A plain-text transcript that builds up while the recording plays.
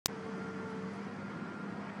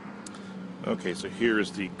Okay, so here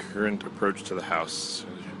is the current approach to the house.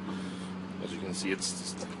 As you can see, it's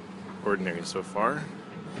just ordinary so far.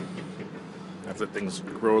 I've let things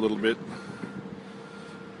grow a little bit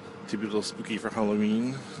to be a little spooky for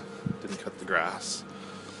Halloween. Didn't cut the grass.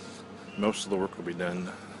 Most of the work will be done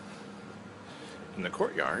in the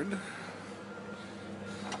courtyard.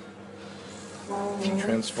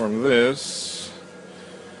 Transform this,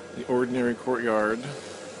 the ordinary courtyard.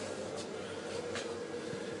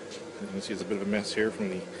 You can see it's a bit of a mess here from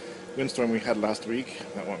the windstorm we had last week.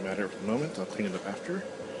 That won't matter for the moment. I'll clean it up after.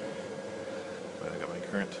 But I got my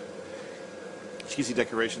current cheesy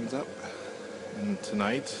decorations up. And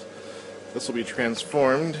tonight, this will be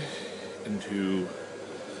transformed into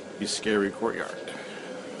the scary courtyard.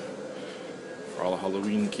 For all the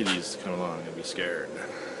Halloween kiddies to come along and be scared.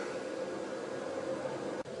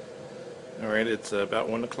 Alright, it's about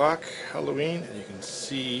 1 o'clock, Halloween, and you can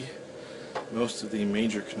see most of the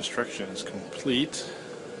major construction is complete.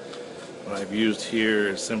 What I've used here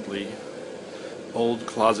is simply old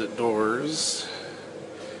closet doors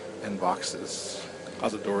and boxes.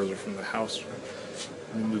 Closet doors are from the house.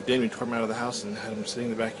 When we moved in, we tore them out of the house and had them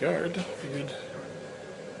sitting in the backyard. Figured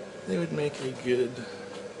they would make a good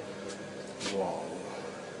wall.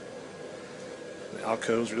 The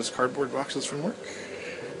alcoves are just cardboard boxes from work.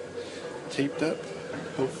 Taped up.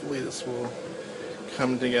 Hopefully this will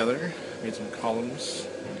come together. Made some columns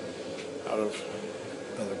out of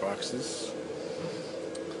other boxes.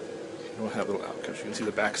 We'll have little alcoves. You can see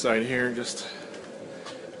the backside here, just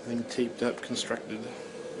everything taped up, constructed.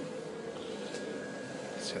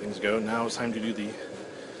 See how things go. Now it's time to do the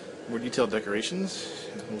more detailed decorations,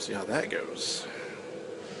 and we'll see how that goes.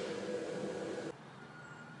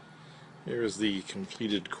 Here is the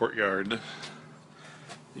completed courtyard.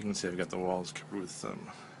 You can see I've got the walls covered with some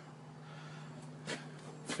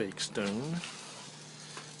fake stone.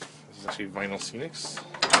 This is actually vinyl scenics.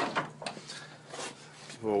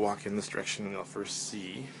 People will walk in this direction and they'll first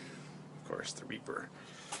see, of course, the Reaper,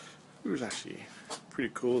 who's actually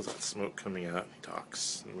pretty cool. There's that smoke coming out. He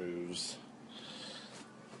talks and moves.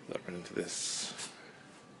 I'll run into this.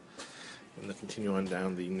 And they'll continue on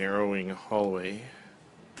down the narrowing hallway.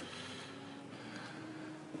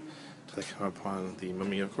 They come upon the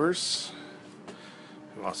mummy, of course,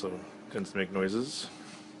 who also tends to make noises.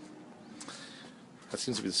 That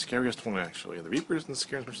seems to be the scariest one, actually. The Reaper isn't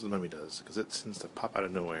scary as much as the mummy does, because it tends to pop out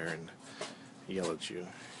of nowhere and yell at you.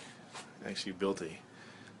 I actually built a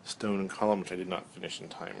stone column, which I did not finish in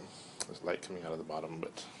time. There's light coming out of the bottom,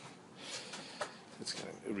 but it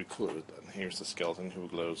would be cool if it was done. Here's the skeleton who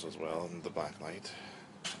glows as well, and the black light.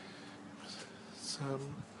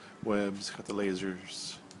 Some webs, got the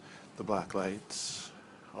lasers, the black lights,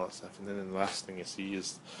 all that stuff. And then the last thing you see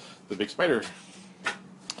is the big spider.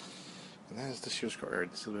 And that is this year's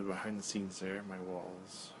courtyard. See a little bit behind the scenes there, my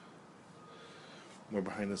walls. More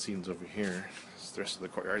behind the scenes over here. This the rest of the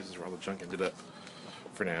courtyard. This is where all the junk ended up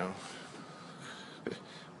for now.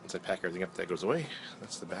 Once I pack everything up, that goes away.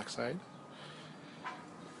 That's the back side.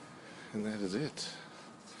 And that is it.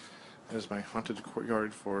 That is my haunted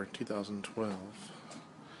courtyard for 2012.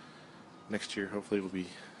 Next year, hopefully, will be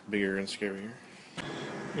bigger and scarier.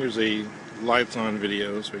 Here's a lights on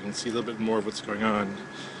video so we can see a little bit more of what's going on.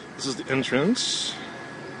 This is the entrance.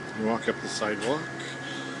 You walk up the sidewalk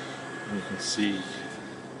and you can see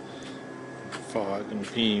fog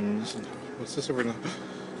and beams. And what's this over now?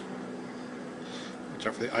 Watch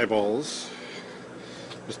out for the eyeballs.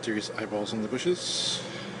 Mysterious eyeballs in the bushes.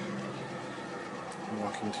 I'm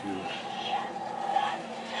walking to...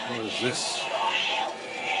 what is this?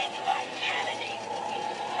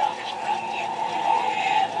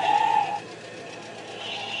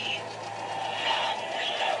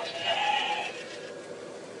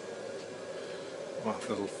 Walk a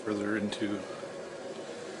little further into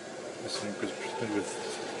this thing with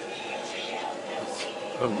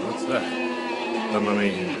oh, what's that? The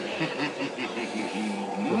mummy.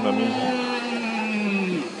 The mummy.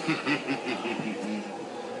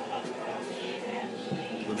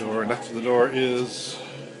 The door, next to the door is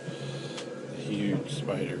a huge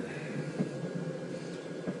spider.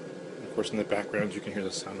 Of course, in the background you can hear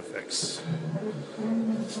the sound effects.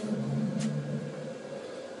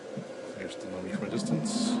 There's the mummy from a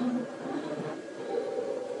distance.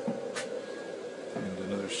 And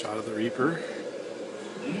another shot of the Reaper.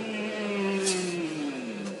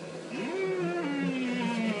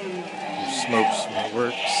 Smokes when it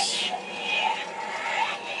works.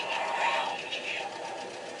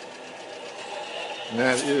 And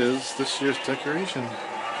that is this year's decoration.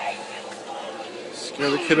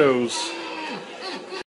 Scare the kiddos.